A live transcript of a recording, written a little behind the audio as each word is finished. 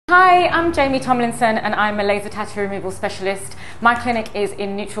Hi, I'm Jamie Tomlinson and I'm a laser tattoo removal specialist. My clinic is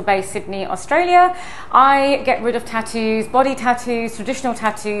in Neutral Bay, Sydney, Australia. I get rid of tattoos, body tattoos, traditional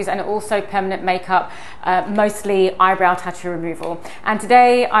tattoos and also permanent makeup, mostly eyebrow tattoo removal. And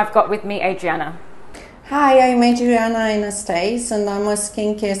today I've got with me Adriana. Hi, I'm Adriana Anastase and I'm a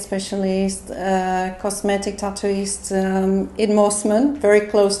skincare specialist, cosmetic tattooist in Mosman, very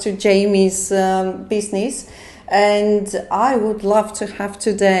close to Jamie's business. And I would love to have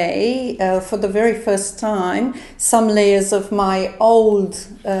today, for the very first time, some layers of my old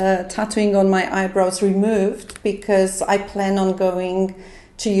tattooing on my eyebrows removed, because I plan on going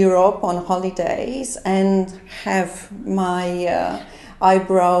to Europe on holidays and have my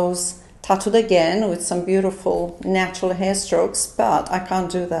eyebrows tattooed again with some beautiful natural hair strokes. But I can't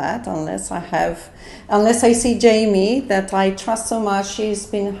do that unless I see Jamie, that I trust so much. She's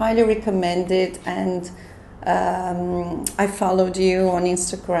been highly recommended, and I followed you on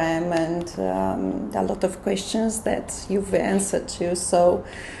Instagram, and a lot of questions that you've answered to. So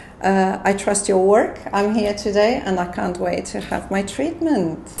I trust your work. I'm here today and I can't wait to have my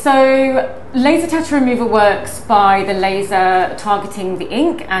treatment. So laser tattoo removal works by the laser targeting the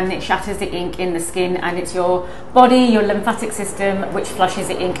ink, and it shatters the ink in the skin, and it's your body, your lymphatic system, which flushes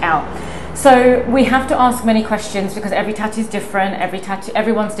the ink out. So we have to ask many questions because every tattoo is different,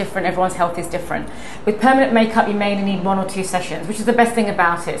 everyone's different, everyone's health is different. With permanent makeup, you may only need 1 or 2 sessions, which is the best thing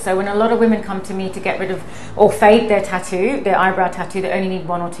about it. So when a lot of women come to me to get rid of or fade their tattoo, their eyebrow tattoo, they only need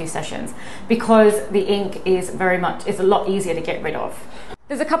 1 or 2 sessions because the ink is a lot easier to get rid of.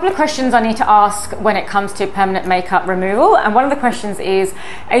 There's a couple of questions I need to ask when it comes to permanent makeup removal, and one of the questions is,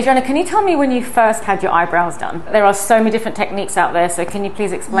 Adriana, can you tell me when you first had your eyebrows done? There are so many different techniques out there, so can you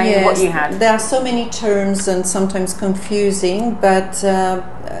please explain what you had? There are so many terms and sometimes confusing, but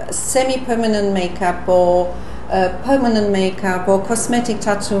semi-permanent makeup or permanent makeup or cosmetic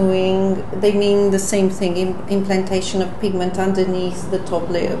tattooing, they mean the same thing: implantation of pigment underneath the top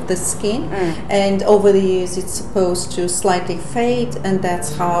layer of the skin, and over the years it's supposed to slightly fade, and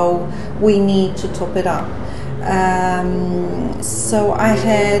that's how we need to top it up. So I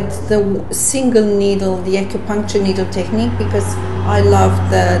had the single needle, the acupuncture needle technique, because I love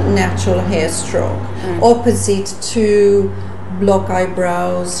the natural hair stroke, opposite to block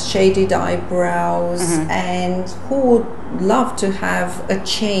eyebrows, shaded eyebrows, and who would love to have a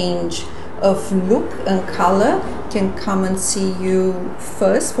change of look and color can come and see you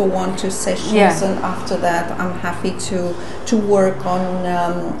first for 1-2 sessions, and after that I'm happy to work on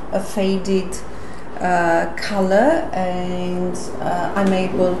a faded color, and I'm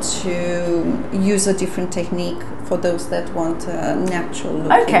able to use a different technique for those that want a natural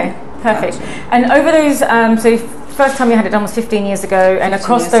look. Okay, perfect. And over those, so first time you had it done was 15 years ago, and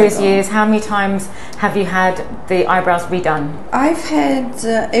across those years, how many times have you had the eyebrows redone? I've had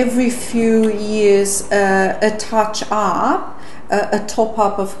every few years a touch up, a top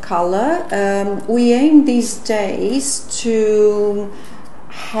up of color. We aim these days to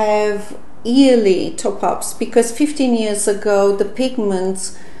have yearly top ups, because 15 years ago the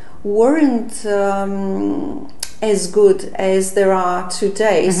pigments weren't as good as there are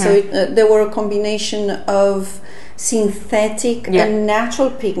today. So there were a combination of synthetic and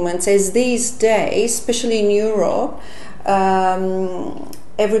natural pigments, as these days, especially in Europe,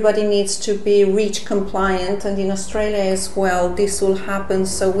 everybody needs to be REACH compliant, and in Australia as well this will happen.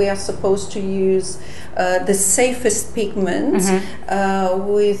 So we are supposed to use the safest pigment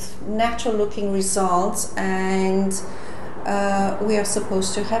with natural looking results, and we are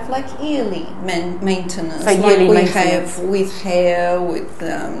supposed to have like yearly maintenance, so yearly like we maintenance. have with hair, with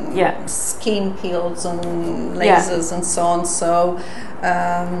skin peels and lasers and so on. So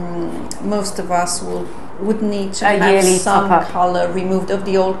most of us would need to have some color removed of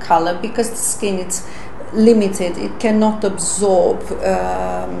the old color, because the skin, it's limited, it cannot absorb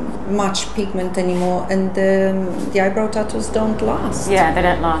much pigment anymore, and the eyebrow tattoos don't last. Yeah, they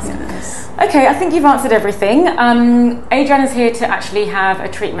don't last. Yes. Okay, I think you've answered everything. Adriana's here to actually have a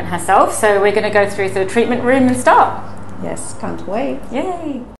treatment herself, so we're going to go through to the treatment room and start. Yes, can't wait.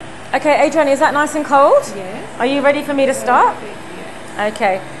 Yay. Okay, Adriana, is that nice and cold? Yes. Are you ready for me to start?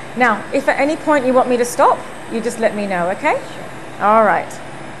 Okay. Now, if at any point you want me to stop, you just let me know, okay? Sure. All right.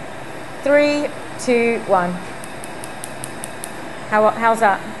 3, 2, 1. How's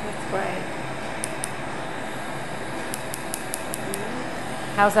that? That's great.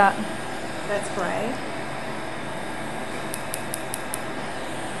 How's that? That's great.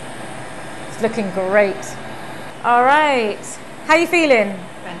 It's looking great. All right. How are you feeling?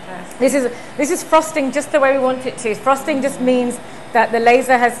 Fantastic. This is frosting just the way we want it to. Frosting just means that the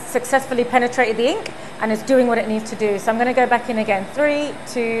laser has successfully penetrated the ink and it's doing what it needs to do. So I'm going to go back in again. 3,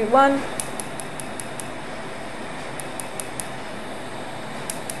 2, 1.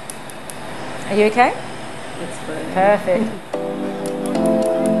 Are you okay? That's fine. Perfect.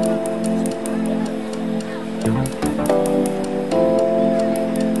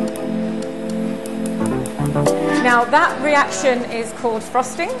 Now that reaction is called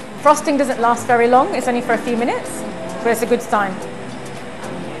frosting. Frosting doesn't last very long, it's only for a few minutes, but it's a good sign.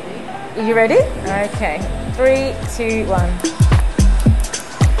 Are you ready? Okay, 3, 2, 1.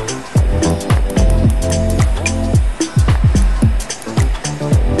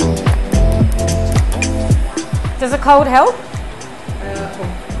 Does a cold help? Of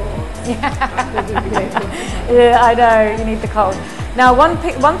course. Yeah, I know, you need the cold. Now, one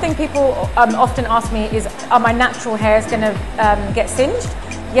thing people often ask me is, are my natural hairs going to get singed?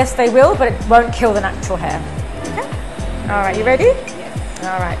 Yes, they will, but it won't kill the natural hair. Okay? All right, you ready? Yes.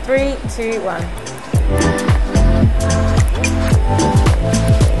 All right, 3, 2, 1.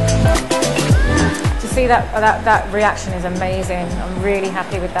 To see that reaction is amazing. I'm really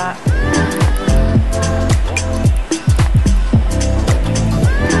happy with that.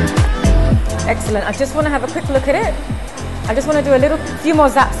 Excellent. I just want to have a quick look at it. I just want to do a few more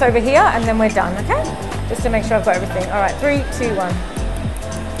zaps over here and then we're done, okay? Just to make sure I've got everything. All right, 3, 2, 1.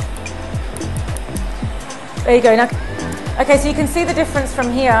 There you go. Now, okay, so you can see the difference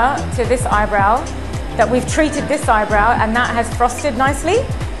from here to this eyebrow, that we've treated this eyebrow and that has frosted nicely.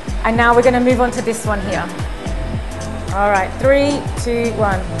 And now we're going to move on to this one here. All right, 3, 2,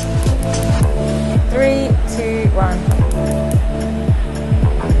 1. 3, 2, 1.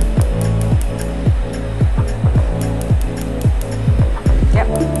 Yep.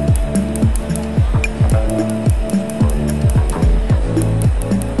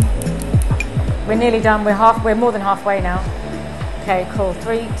 We're nearly done. We're more than halfway now. Okay, cool.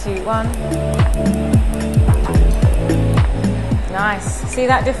 3, 2, 1. Nice. See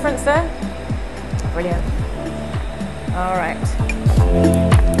that difference there? Brilliant. All right.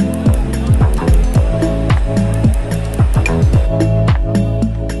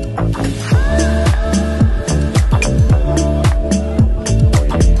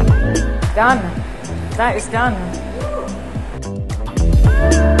 Done. That is done.